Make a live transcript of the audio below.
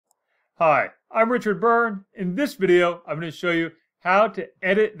Hi, I'm Richard Byrne. In this video, I'm going to show you how to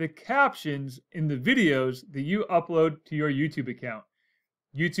edit the captions in the videos that you upload to your YouTube account.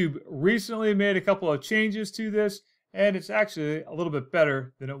 YouTube recently made a couple of changes to this, and it's actually a little bit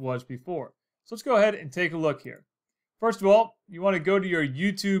better than it was before. So let's go ahead and take a look here. First of all, you want to go to your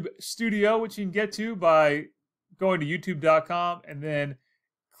YouTube studio, which you can get to by going to youtube.com and then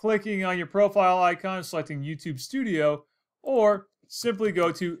clicking on your profile icon, selecting YouTube Studio, or simply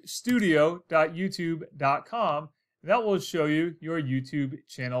go to studio.youtube.com. That will show you your YouTube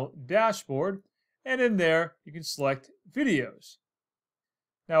channel dashboard, and in there you can select videos.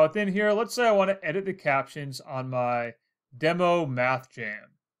 Now within here, let's say I want to edit the captions on my demo math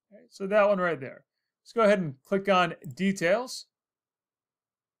jam. Okay, so that one right there. Let's go ahead and click on details.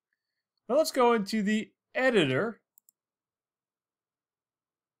 Now let's go into the editor.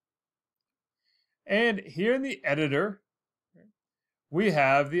 And here in the editor, we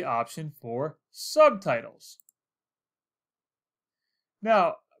have the option for subtitles.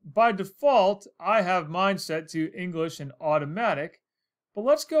 Now, by default, I have mine set to English and automatic, but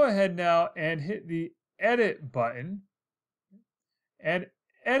let's go ahead now and hit the edit button and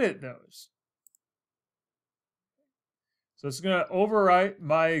edit those. So it's going to overwrite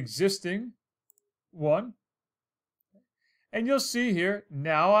my existing one. And you'll see here,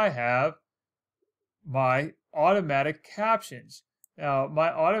 now I have my automatic captions. Now, my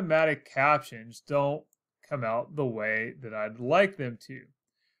automatic captions don't come out the way that I'd like them to.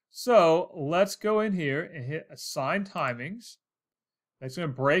 So let's go in here and hit Assign Timings. That's going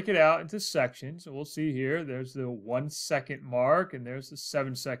to break it out into sections. So we'll see here, there's the 1 second mark and there's the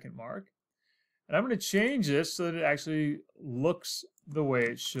 7 second mark. And I'm going to change this so that it actually looks the way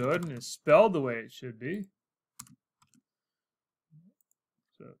it should and is spelled the way it should be.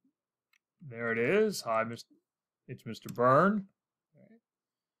 So there it is. Hi, it's Mr. Byrne.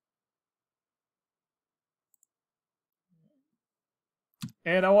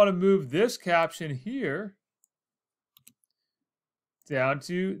 And I want to move this caption here down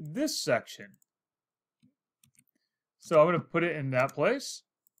to this section. So I'm going to put it in that place.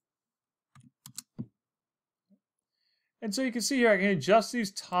 And so you can see here, I can adjust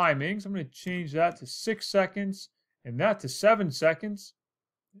these timings. I'm going to change that to 6 seconds and that to 7 seconds.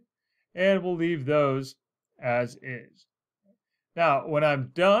 And we'll leave those as is. Now, when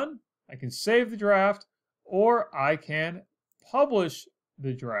I'm done, I can save the draft or I can publish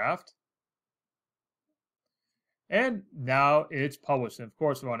the draft. And now it's published. And of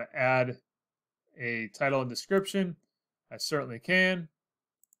course, if I want to add a title and description, I certainly can.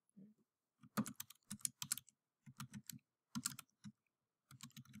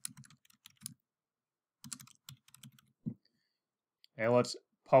 And let's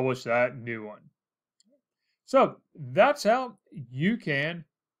publish that new one. So that's how you can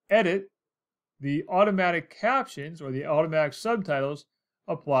edit the automatic captions or the automatic subtitles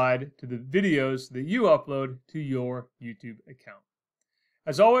applied to the videos that you upload to your YouTube account.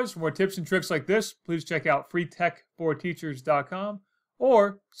 As always, for more tips and tricks like this, please check out freetech4teachers.com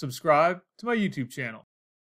or subscribe to my YouTube channel.